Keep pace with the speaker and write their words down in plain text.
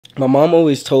My mom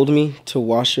always told me to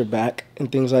wash your back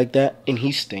and things like that, and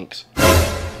he stinks.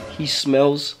 He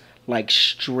smells like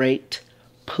straight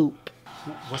poop.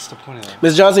 What's the point of that?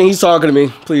 Miss Johnson, he's talking to me.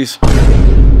 Please.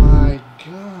 My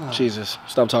God. Jesus,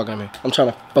 stop talking to me. I'm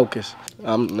trying to focus.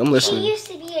 I'm listening. She used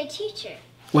to be a teacher.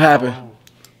 What happened? Oh.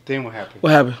 Then what happened?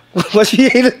 What happened? What, she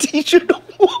ain't a teacher no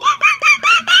more?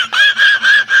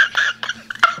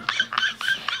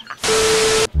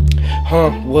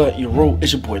 Huh? What? You're rude.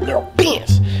 It's your boy, Little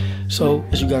Benz. So,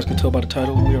 as you guys can tell by the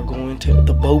title, we are going to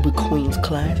the Boba Queen's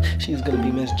class. She's going to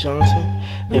be Miss Johnson,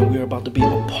 and we are about to be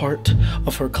a part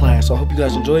of her class. So I hope you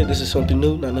guys enjoy it. This is something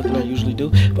new, not nothing I usually do,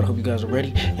 but I hope you guys are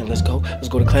ready, and let's go. Let's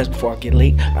go to class before I get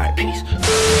late. All right, peace.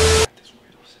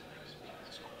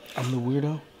 I'm the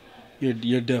weirdo?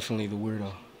 You're definitely the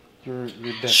weirdo. You're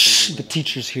definitely. Shh, the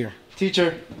teacher's here.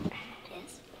 Teacher,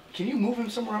 Yes. can you move him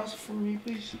somewhere else for me,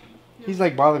 please? He's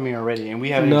like bothering me already, and we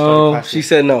haven't even started class she yet.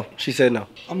 said no. She said no.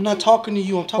 I'm not talking to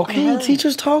you. I'm talking to her. Okay,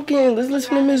 teacher's talking. Let's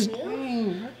listen to Miss. Would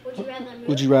you rather move?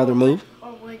 Would you rather move?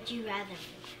 Or would you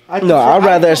rather? No, I'd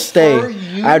rather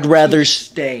stay. I'd rather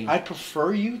stay. I'd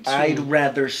prefer you to. I'd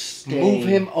rather stay. Move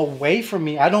him away from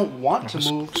me. I don't want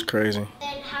to move. It's crazy.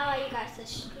 Then how are you guys to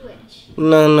switch?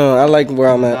 No, I like where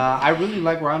I'm at. I really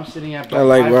like where I'm sitting at, but I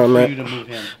like where I'm prefer at. you to move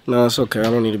him. No, it's okay. I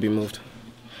don't need to be moved.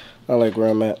 I like where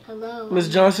I'm at. Hello. Miss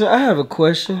Johnson, I have a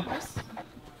question. Yes.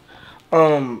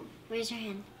 Raise your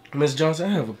hand. Miss Johnson,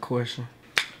 I have a question.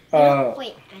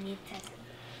 Wait, I need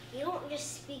to. You don't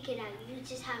just speak it out. You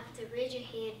just have to raise your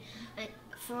hand.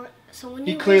 So when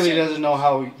He you clearly raise your- doesn't know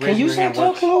how Can raising you your stop hand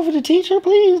works. talking over the teacher,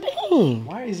 please? Dang.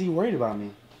 Why is he worried about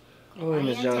me? Go ahead,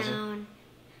 Miss Quiet Johnson. down.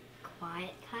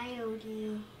 Quiet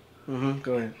coyote.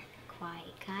 Go ahead. Quiet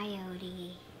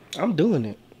coyote. I'm doing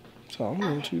it. So I don't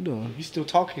know what you're doing. He's still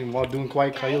talking while doing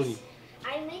Quiet Coyote.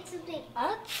 I made something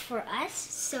up for us.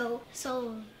 So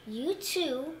you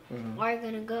two are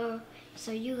gonna go.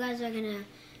 So you guys are gonna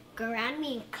go around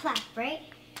me and clap, right?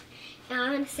 And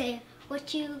I'm gonna say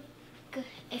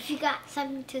if you got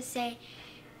something to say,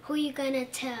 who you gonna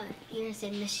tell? You're gonna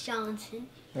say Miss Johnson.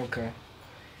 Okay.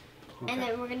 And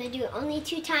then we're gonna do it only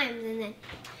 2 times, and then.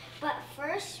 But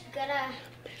first, you gotta.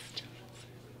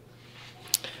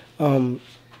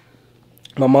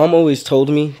 My mom always told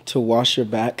me to wash your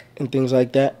back and things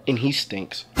like that, and he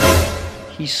stinks.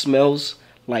 He smells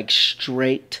like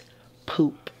straight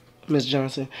poop, Miss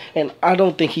Johnson, and I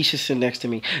don't think he should sit next to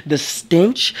me. The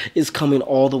stench is coming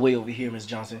all the way over here, Miss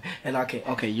Johnson, and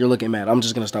okay, you're looking mad. I'm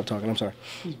just gonna stop talking. I'm sorry.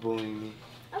 He's bullying me.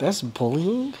 That's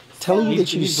bullying? Telling you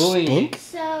that you He's bullying me. stink?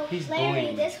 So, He's Larry,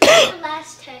 bullying. this was the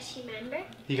last test, you remember?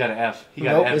 He got an F. He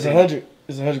got Nope, an F. it's 100.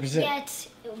 It's 100%. Yeah,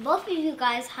 both of you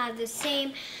guys have the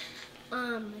same.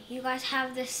 You guys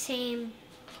have the same,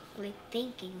 like,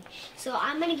 thinking. So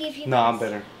I'm gonna give you. No, I'm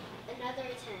better. Another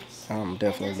test. I'm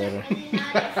definitely better.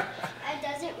 It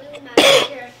doesn't really matter if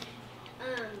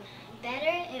you're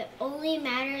better. It only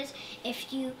matters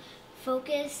if you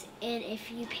focus and if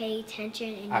you pay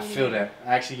attention. And I feel that.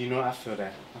 Actually, you know, I feel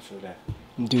that. I feel that.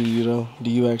 Do you though? Do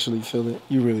you actually feel it?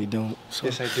 You really don't. So.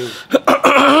 Yes, I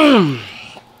do.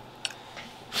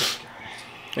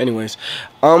 Anyways,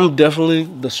 I'm definitely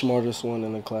the smartest one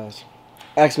in the class.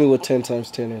 Ask me what 10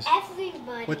 times 10 is.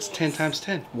 Everybody. What's 10 times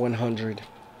 10? 100.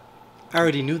 I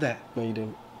already knew that. No, you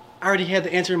didn't. I already had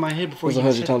the answer in my head before It's you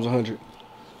 100 said times 100.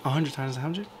 100 times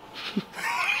 100?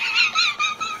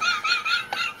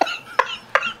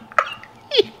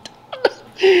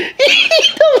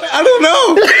 I don't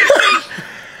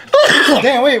know.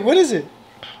 Damn, wait, what is it?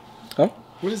 Huh?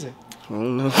 What is it? I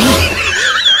don't know.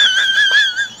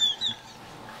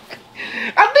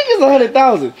 I think it's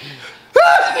 100,000.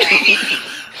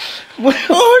 100,000?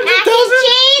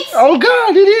 Oh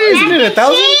God, it is. Mac Isn't it and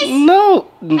 1,000? cheese?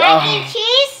 No. Mac and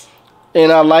cheese?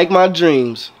 And I like my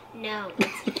dreams. No.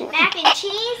 Mac and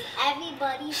cheese?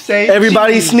 Everybody. Say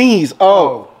Everybody cheese. sneeze.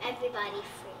 Oh. Everybody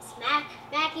freeze.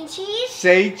 Mac and cheese?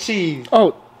 Say cheese.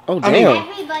 Oh I mean- damn.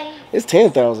 Everybody. It's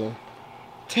 10,000.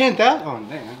 10,000? Oh,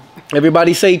 damn.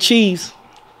 Everybody say cheese.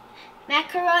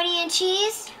 Macaroni and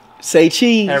cheese? Say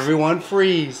cheese. Everyone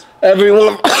freeze.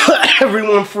 Everyone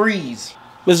everyone freeze.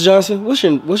 Miss Johnson, what's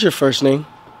your first name?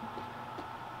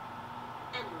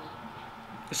 Emily.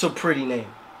 It's a pretty name.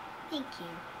 Thank you.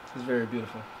 It's very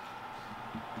beautiful.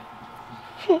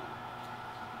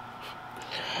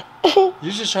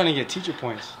 You're just trying to get teacher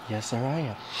points. Yes, sir, I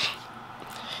am.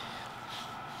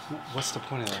 What's the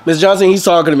point of that? Miss Johnson, he's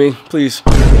talking to me. Please.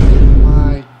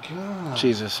 My God.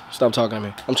 Jesus, stop talking to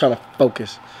me. I'm trying to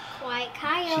focus. Quiet She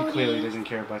coyote. clearly doesn't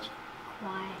care about you.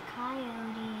 Quiet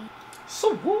coyote.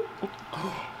 So what?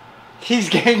 He's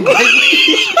gang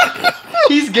banging.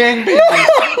 He's gang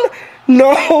banging.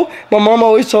 No, my mom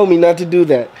always told me not to do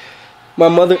that. My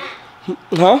mother,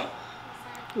 huh?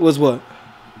 Was what?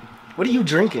 What are you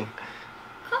drinking?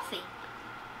 Coffee.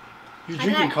 You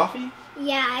drinking coffee?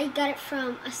 Yeah, I got it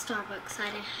from a Starbucks.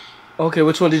 Okay,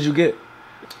 which one did you get?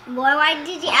 Boy, why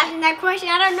did you ask me that question?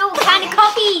 I don't know what kind of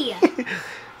coffee.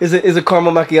 Is it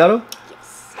caramel macchiato?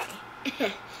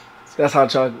 Yes. That's hot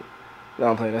chocolate. No,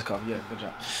 I'm playing. That's coffee. Yeah, good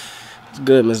job. It's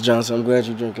good, Miss Johnson. I'm glad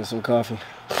you're drinking some coffee.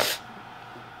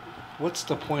 What's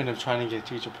the point of trying to get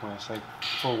teacher points? Like,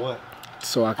 for what?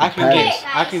 So I can pass.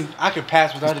 I can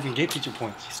pass without even get teacher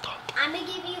points. I'm gonna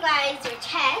give you guys your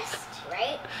test,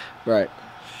 right? Right.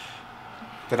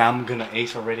 That I'm gonna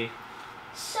ace already.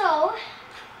 So,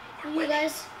 you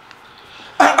guys.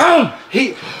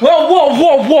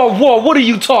 Whoa! What are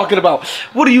you talking about?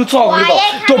 What are you talking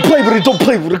about? Don't play with it. Don't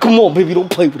play with it. Come on, baby. Don't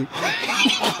play with it.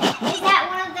 Is that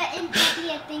one of the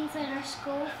inappropriate things in our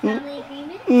school family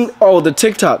agreement? Oh, the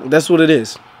TikTok. That's what it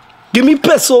is. Give me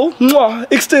peso. Mwah.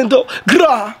 Extendo.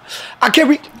 Gra. I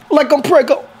carry like I'm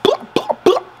prego. Blah, blah,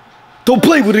 blah. Don't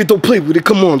play with it. Don't play with it.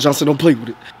 Come on, Johnson. Don't play with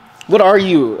it. What are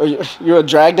you? You're a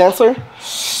drag dancer?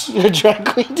 You're a drag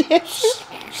queen dancer?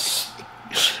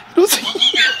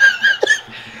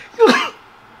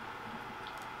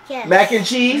 Yes. Mac and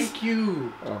cheese? Thank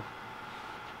you. Oh.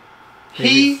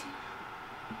 He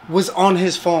was on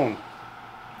his phone.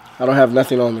 I don't have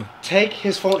nothing on me. Take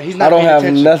his phone. He's not I don't paying have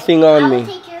attention. nothing I on will me.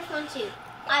 take your phone too.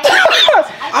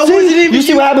 I wasn't even. You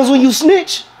see what happens when you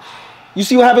snitch? You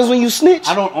see what happens when you snitch?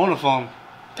 I don't own a phone.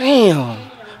 Damn.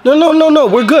 No.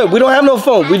 We're good. We don't have no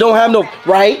phone. We don't have no.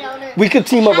 Right? We could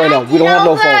team up right now. We don't have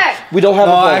no phone. We don't have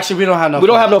no phone. Actually, we don't have no phone. We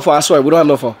don't have no phone. I swear, we don't have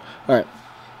no phone. All right.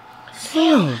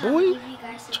 Damn, boy. You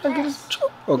guys the Trying to get test. his.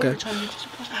 Okay.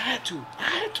 I had to.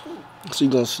 So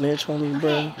you gonna snitch on me,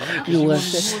 bro? Okay.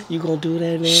 You gonna do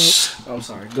that, man? I'm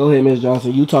sorry. Go ahead, Miss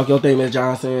Johnson. You talk your thing, Miss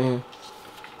Johnson.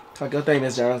 Talk your thing,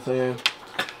 Miss Johnson.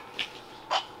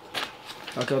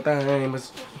 Talk your thing,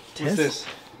 Miss. What's this?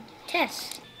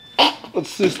 Test.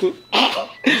 Assistant.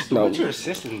 No. What's your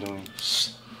assistant doing?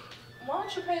 Why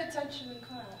don't you pay attention in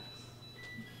class?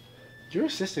 Your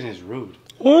assistant is rude.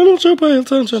 Why don't you pay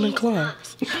attention in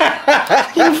class? You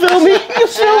feel me? You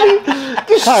feel me?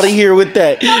 Get out of here with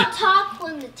that. Don't talk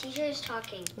when the teacher is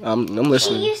talking. I'm She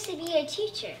listening. used to be a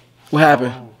teacher. What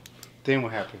happened? Oh. Then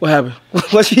what happened? What happened?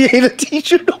 Well, she ain't a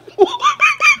teacher no more.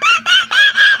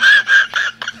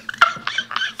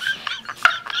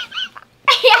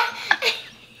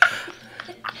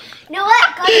 You know what?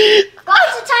 Go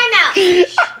to timeout.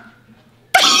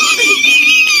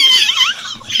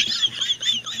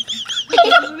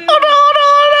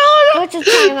 Go to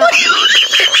timeout.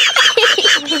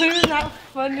 It's not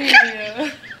funny.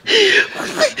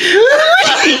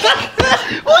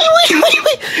 Wait.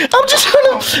 I'm just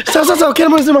trying to. Stop.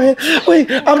 Camera's in my hand.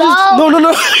 Wait, I'm just. No.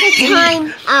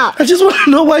 Time out. I just want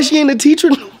to know why she ain't a teacher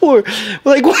no more.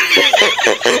 Like, what?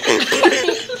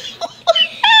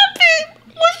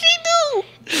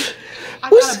 I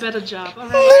got a better job. All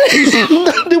right.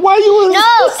 Why you? No,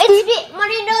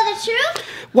 want to know the truth?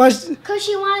 Why? Because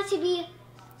she wanted to be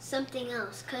something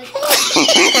else. Cause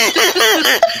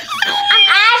I'm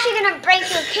actually gonna break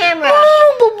your camera.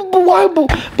 But why?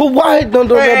 But why? Don't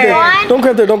grab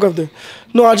there. Don't grab there.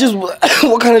 No, I just.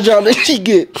 What kind of job did she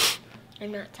get?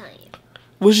 I'm not telling you.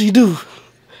 What'd she do?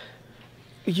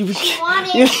 You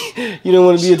don't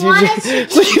want to be a teacher,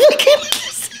 so you became an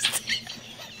assistant.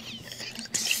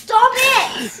 Stop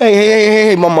it!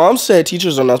 Hey! My mom said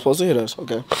teachers are not supposed to hit us.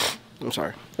 Okay, I'm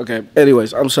sorry. Okay.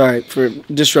 Anyways, I'm sorry for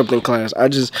disrupting class. I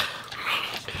just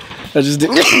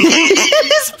didn't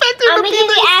expect I'm gonna give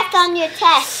you asked on your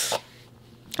test.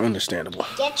 Understandable.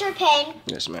 Get your pen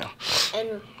Yes, ma'am.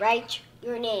 and write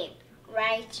your name.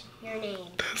 Write your name.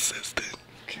 Assistant.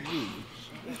 Okay.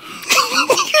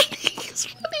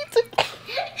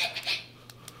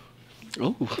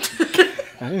 Oh,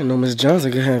 I didn't know Miss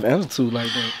Johnson could have attitude like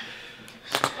that.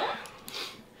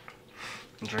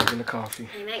 I'm drinking the coffee.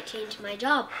 I might change my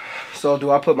job. So,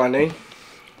 do I put my name?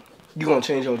 You gonna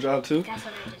change your job too? That's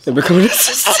what I just And become an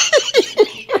assistant?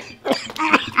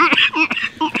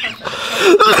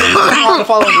 I want to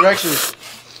follow directions.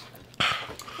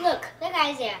 Look, the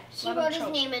guy's there. He wrote his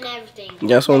name and everything.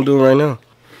 That's what I'm doing right now.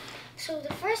 So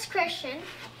the first question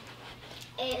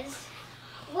is,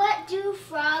 what do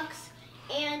frogs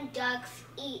and ducks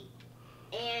eat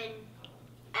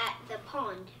at the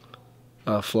pond?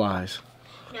 Flies.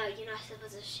 No, you're not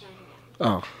supposed to shout it Oh.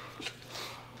 out.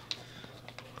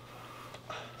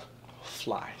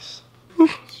 Flies.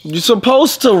 You're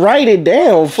supposed to write it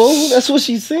down, fool. That's what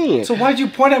she's saying. So why'd you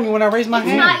point at me when I raised my It's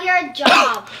hand? not your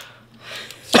job.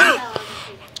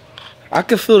 I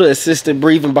can feel the assistant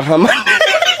breathing behind my.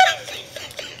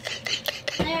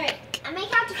 Alright, I may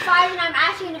count to 5 and I'm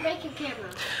asking you to break your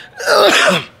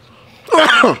camera.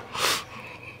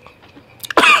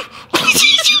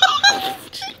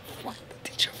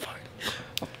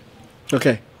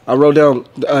 Okay, I wrote down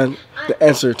the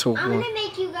answer to I'm one. gonna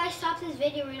make you guys stop this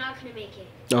video. We're not gonna make it.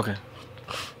 Okay.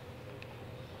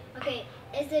 Okay,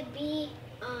 is it B?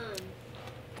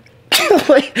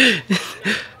 Wait.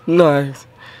 No.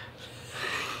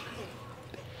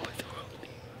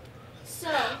 So,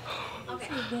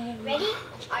 okay, ready?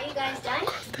 Are you guys done?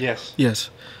 Yes. Yes.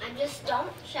 I'm just don't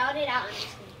shout it out. I'm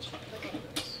just gonna look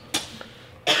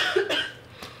at it.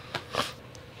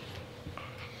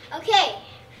 Okay.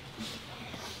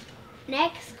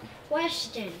 Next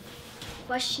question.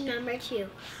 Question number 2.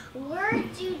 Where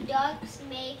do ducks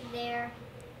make their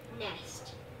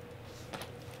nest?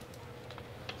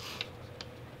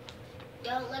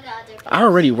 Don't look out their face. I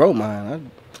already wrote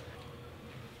mine.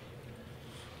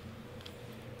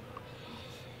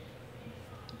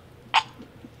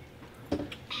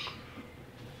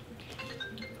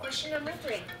 Question number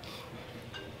 3.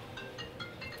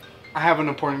 I have an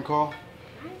important call.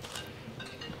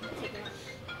 Take it.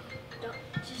 Don't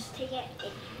just take it.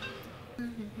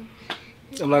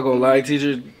 I'm not gonna lie,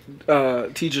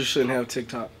 teachers shouldn't have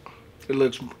TikTok.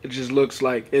 It just looks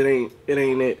like it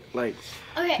ain't it. Like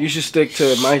Okay. you should stick to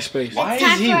MySpace. Why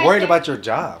time is he for our worried third- about your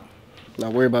job?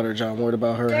 Not worried about her job. I'm worried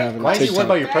about her having Why a is he worried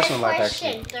about TikTok. your personal life,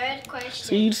 actually? Third question.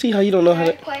 See, you see how you don't know how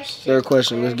to. Third question. Third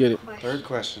question, let's get it. question. Third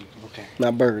question. Okay.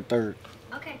 Not bird. Third.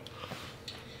 Okay.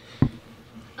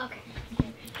 Okay.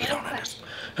 You don't Third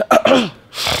question.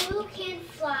 Who can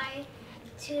fly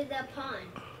to the pond?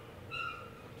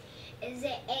 Is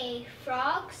it A,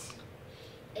 frogs?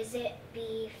 Is it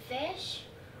B, fish?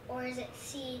 Or is it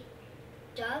C,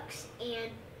 ducks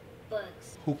and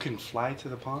bugs? Who can fly to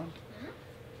the pond?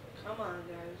 Come on,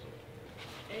 guys.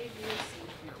 A, B,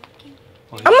 C.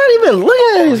 Oh, I'm not even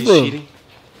looking at oh, his he's thing. cheating?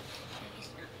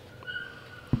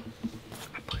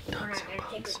 Alright, I'm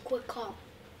gonna take a quick call.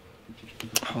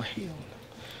 Oh hell.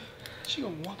 She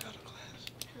gonna walk out of class.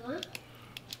 Huh?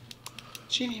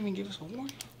 She didn't even give us a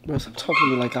warning. Bro, stop talking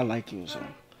to me like I like you or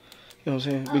something. You know what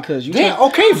I'm saying? Because you Damn, try,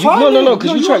 okay, you, fine. no,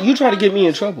 because No, you try to get me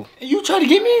in trouble. You try to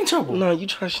get me in trouble. No, you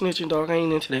try snitching, dog. I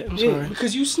ain't into that. I'm Yeah, sorry.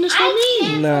 because you snitched on I me.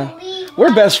 can't Nah. believe We're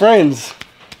what- best friends.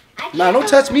 I can't Nah, don't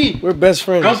touch me. We're best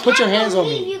friends. Don't put your can't hands on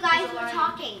believe me. You guys were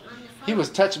talking on the phone. He was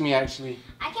touching me, actually.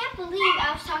 I can't believe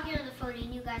I was talking on the phone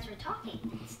and you guys were talking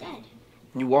instead.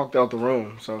 You walked out the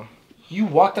room, so You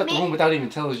walked out the room without even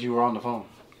telling us you were on the phone.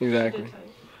 exactly.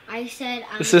 I said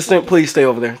I'm Assistant, please stay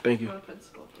over there. Thank you. My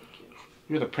principal, thank you.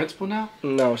 You're the principal now?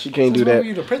 No, she can't do What's wrong that. with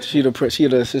you, the principal? She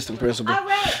the assistant principal. All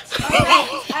right.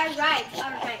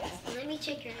 Let me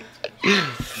check your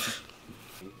hands.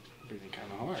 Breathing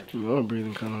kind of hard. You are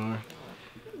breathing kind of hard.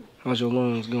 How's your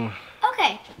lungs going?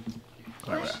 Okay.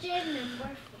 All right. Question number 4.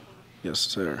 Yes,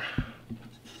 sir.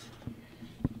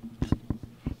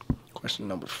 Question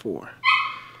number 4.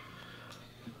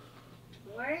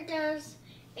 Where does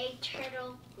a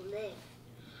turtle live?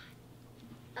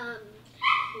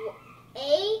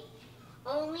 A,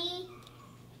 only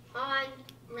on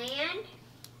land.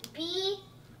 B,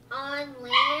 on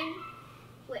land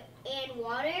and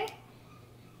water.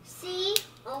 C,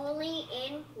 only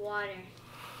in water.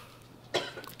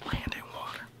 Land and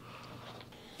water.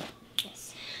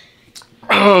 Yes.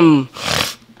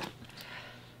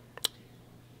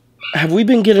 Have we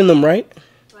been getting them right?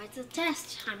 What's the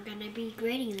test? I'm gonna be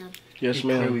grading them. Yes, He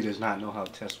clearly ma'am. does not know how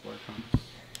tests work. Huh?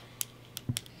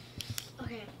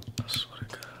 Okay. I swear to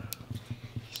God.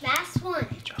 Last one.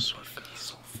 I swear to God.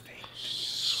 So fake.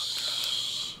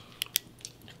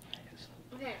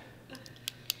 Okay.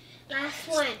 Last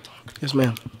one. Yes,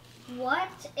 ma'am. What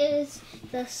is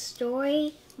the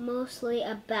story mostly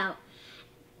about?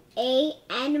 A,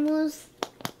 animals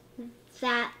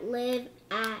that live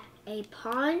at a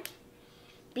pond.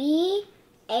 B,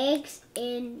 eggs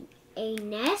in a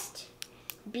nest.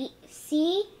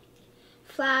 C,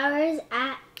 flowers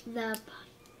at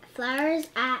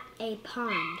a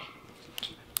pond.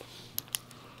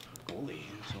 Bully.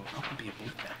 So I'm gonna be a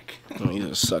bully back. Oh, he's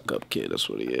a suck up kid. That's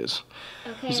what he is.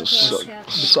 Okay, He's a okay.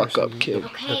 suck up kid.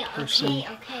 Okay.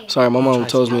 Sorry, my mom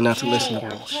tells me not to listen to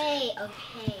bullshit.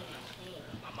 Okay.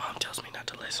 My mom tells me not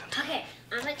to listen. Okay,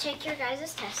 I'm gonna check your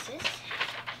guys' tests.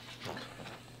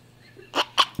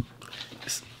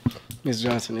 Miss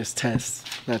Johnson, it's tests,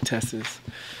 not tests.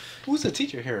 Who's the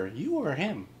teacher here? You or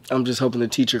him? I'm just hoping the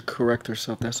teacher correct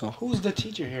herself. That's all. Who's the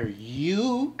teacher here?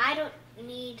 You I don't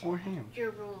need or him?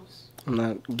 your rules. I'm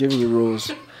not giving you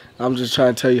rules. I'm just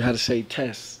trying to tell you how to say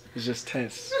tests. It's just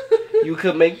tests. You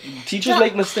could make teachers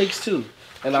make mistakes too,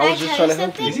 and I was just trying to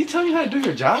help you. Is he telling you how to do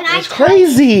your job? It's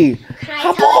crazy.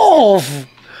 Hop off.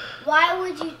 Why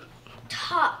would you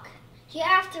talk? You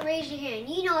have to raise your hand.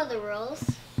 You know the rules.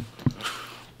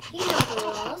 You know the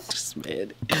rules. Just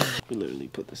mad. We literally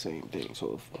put the same thing.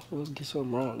 So if we get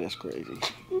something wrong, that's crazy.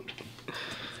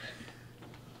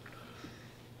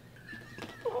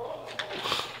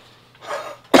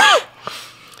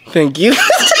 Thank you.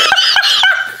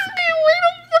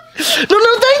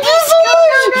 No, thank you so much. No,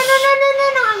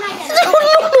 I'm not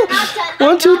done.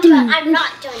 1, 2, 3. I'm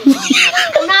not done.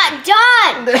 I'm not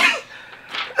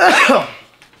done.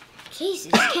 Jesus,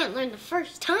 you can't learn the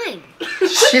first time.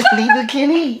 Shit, neither can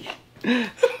he. You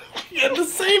had the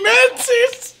same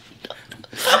answers.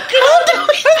 How did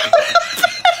we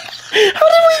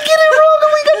get it wrong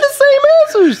and we got the same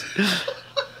answers?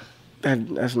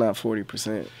 That's not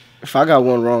 40%. If I got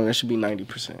one wrong, that should be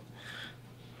 90%.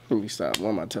 Let me stop. Why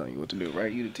am I telling you what to do,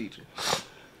 right? You the teacher.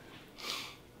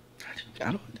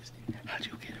 I don't understand. How'd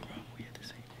you get it wrong? We had the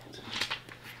same answer.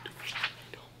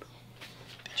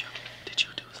 Did you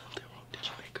do something wrong? Did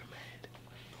you make her mad?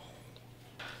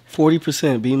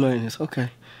 40%, B minus. Okay.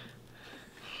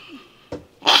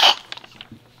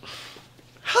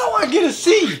 How I get a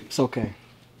C? It's okay.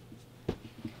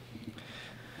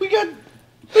 We had.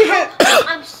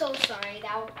 I'm so sorry.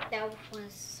 That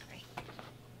was sorry.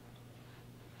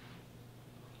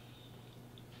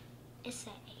 It's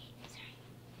that A. Sorry.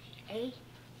 A?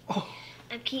 Oh.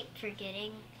 I keep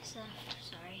forgetting stuff.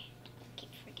 Sorry.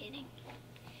 Keep forgetting.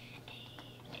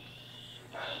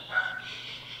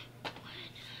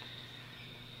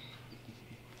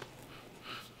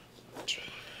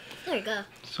 There we go.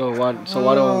 So why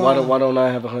don't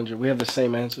I have 100? We have the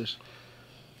same answers.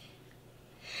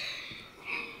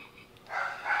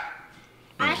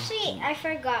 Actually, I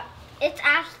forgot. It's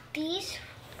actually these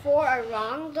 4 are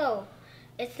wrong though.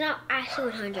 It's not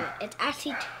actually 100. It's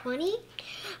actually 20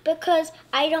 because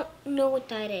I don't know what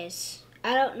that is.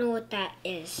 I don't know what that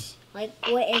is. Like,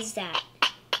 what is that?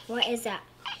 What is that?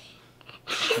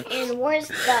 And where's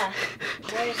the?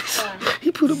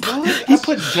 He put He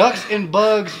put ducks and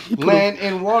bugs, land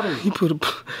and water. He put a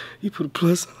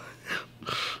plus on.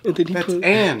 And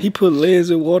then he put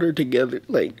lands and water together.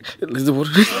 Like, lands and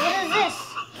water. What is this?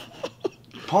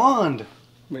 Pond.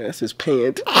 Man, that's his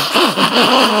pant.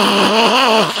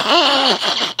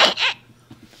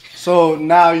 So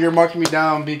now you're marking me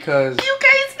down because You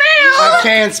can't spell. I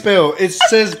can't spell. It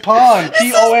says pond.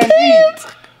 P-O-N-D.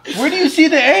 Where do you see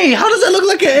the A? How does that look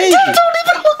like an A? That don't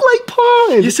even look like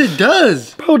pond. Yes, it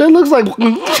does. Bro, that looks like...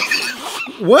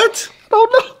 What? Oh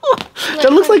no.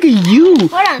 That looks like a U.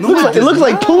 Hold on. It looks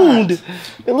like poond.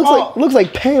 It looks like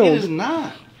It pound. is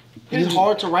not. It is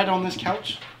hard to write on this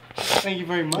couch. Thank you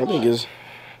very much. I think it's...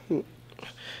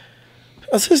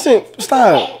 Assistant,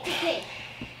 stop. Okay.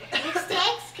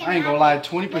 Mistakes can I ain't gonna lie,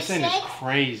 happen. 20% is Mistakes?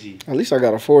 crazy. At least I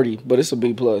got a 40, but it's a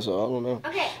B plus, so I don't know.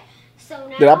 Okay. So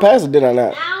now. Did I pass or did I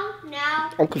not?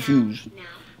 Now. I'm confused. Now.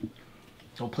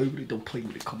 Don't play with it. Don't play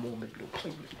with it. Come on, baby. Don't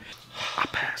play with it. I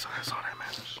passed. So that's all that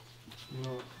matters.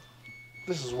 No.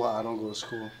 This is why I don't go to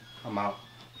school. I'm out.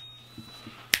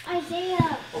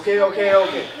 Isaiah. Okay.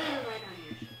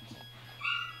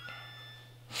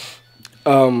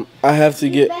 I have to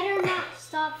You get. better not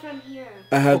stop from here.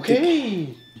 I have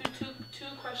Okay. Two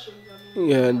questions. to.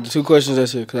 Yeah, 2 questions.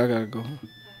 That's it. Cause I gotta go.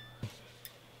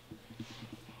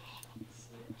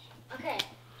 Okay.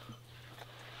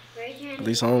 Raise your hand. At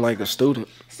least I don't like a student.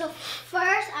 So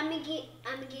first, I'm gonna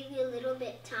give you a little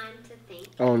bit time to think.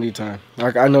 I don't need time.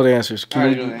 I know the answers. I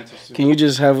already know the answers too. Can you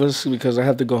just have us because I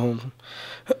have to go home.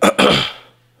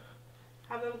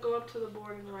 Have them go up to the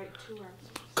board and write 2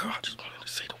 answers. Girl, I just wanted to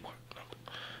say the word.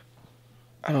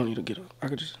 I don't need to get up. I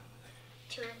could just.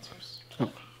 2 answers. Oh.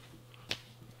 Come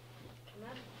on.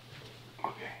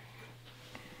 Okay.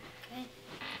 Good.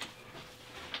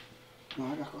 No,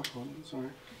 I got hold on. Sorry.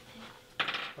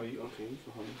 Oh, you okay? You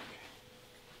can hold on. Okay.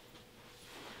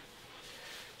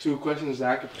 2 questions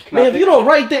that I could. Man, if you don't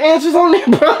write the answers on there,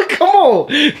 bro, come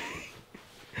on.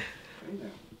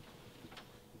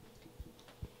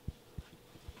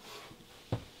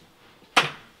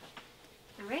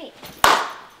 All right.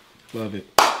 Love it.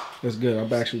 That's good.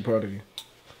 I'm actually proud of you.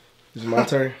 Is it my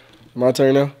turn? My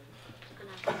turn now?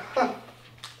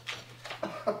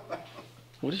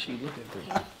 What is she looking for?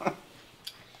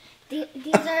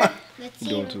 These are. Let's see.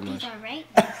 Doing too These much. are right.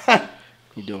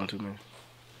 You doing too much.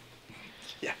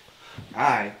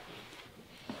 Alright.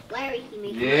 Larry, you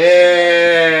made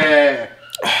Yeah.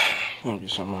 Thank you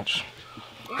so much.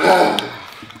 All right,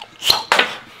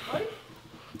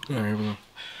 here we go.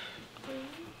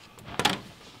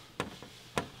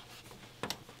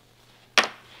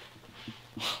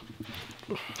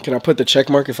 Can I put the check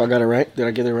mark if I got it right? Did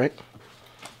I get it right?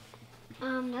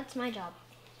 That's my job.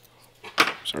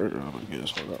 Sir job, I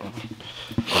guess. Hold on.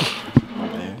 My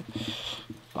bad.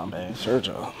 My bad. Sir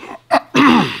job.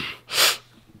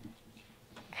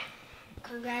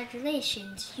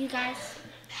 Congratulations, you guys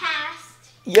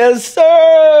passed. Yes,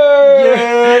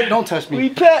 sir. Yeah. Don't touch me. We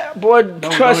passed. Boy,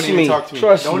 trust don't me. even talk to me.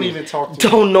 Trust Don't me. even talk to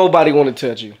me. Don't nobody want to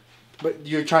touch you. But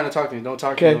you're trying to talk to me. Don't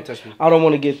talk to me. Okay. Don't touch me. I don't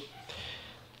want to get. You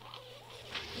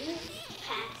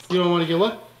passed You don't want to get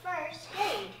what? first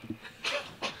grade.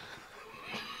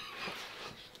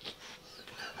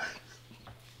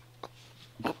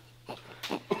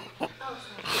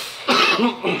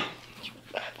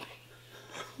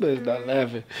 Better not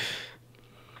laughing.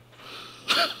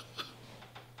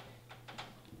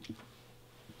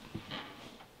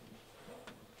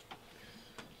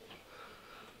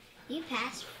 You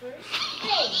passed first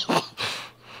grade.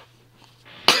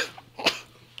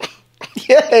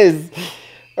 Yes.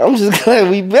 I'm just glad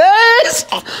we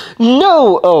passed.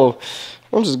 No. Oh.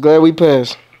 I'm just glad we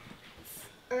passed.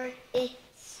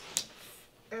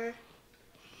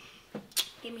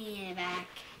 Give me it back.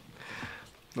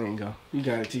 There you go. You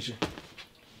got it, teacher.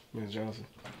 Ms. Johnson.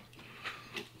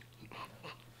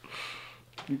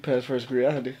 You passed first grade.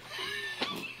 I did.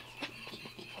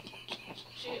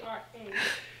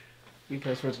 We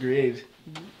passed first grade.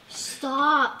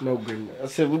 Stop. No grade. I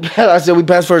said we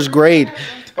passed first grade.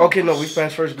 Okay, no, we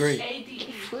passed first grade.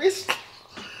 Chris,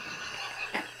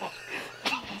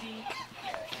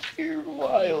 you're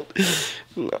wild.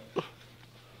 No.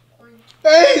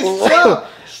 Hey, stop!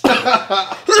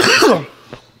 Stop!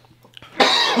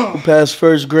 We passed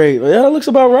first grade. Yeah, that looks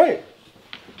about right.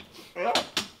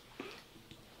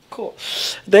 Cool.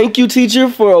 Thank you, teacher,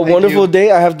 for a wonderful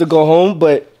day. I have to go home,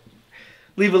 but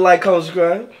leave a like, comment,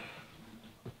 subscribe.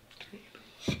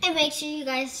 And make sure you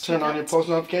guys Turn on your post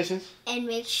notifications. And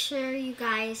make sure you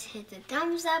guys hit the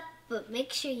thumbs up, but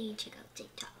make sure you check out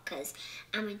TikTok because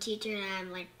I'm a teacher and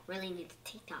I'm like really new to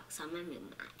TikTok, so I'm gonna make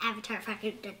my avatar if I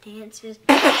could dance with.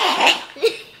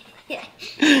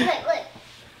 Look.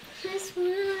 This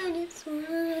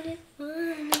one.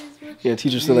 Yeah,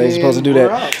 teacher still ain't supposed to do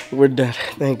that. We're done.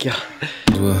 Thank y'all.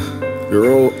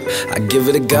 I give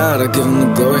it to God, I give him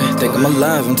the glory. Think I'm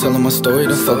alive, I'm telling my story.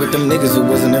 Don't fuck with them niggas who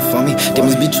wasn't there for me.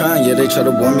 Demons be trying, yeah, they try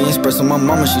to warn me. Express on my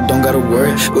mama, she don't gotta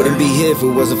worry. Wouldn't be here if it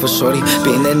wasn't for shorty.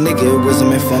 Being that nigga, it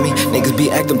wasn't meant for me. Niggas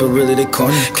be acting, but really they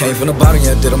corny. Came from the bottom,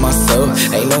 yeah, I did it myself.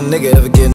 Ain't no nigga ever getting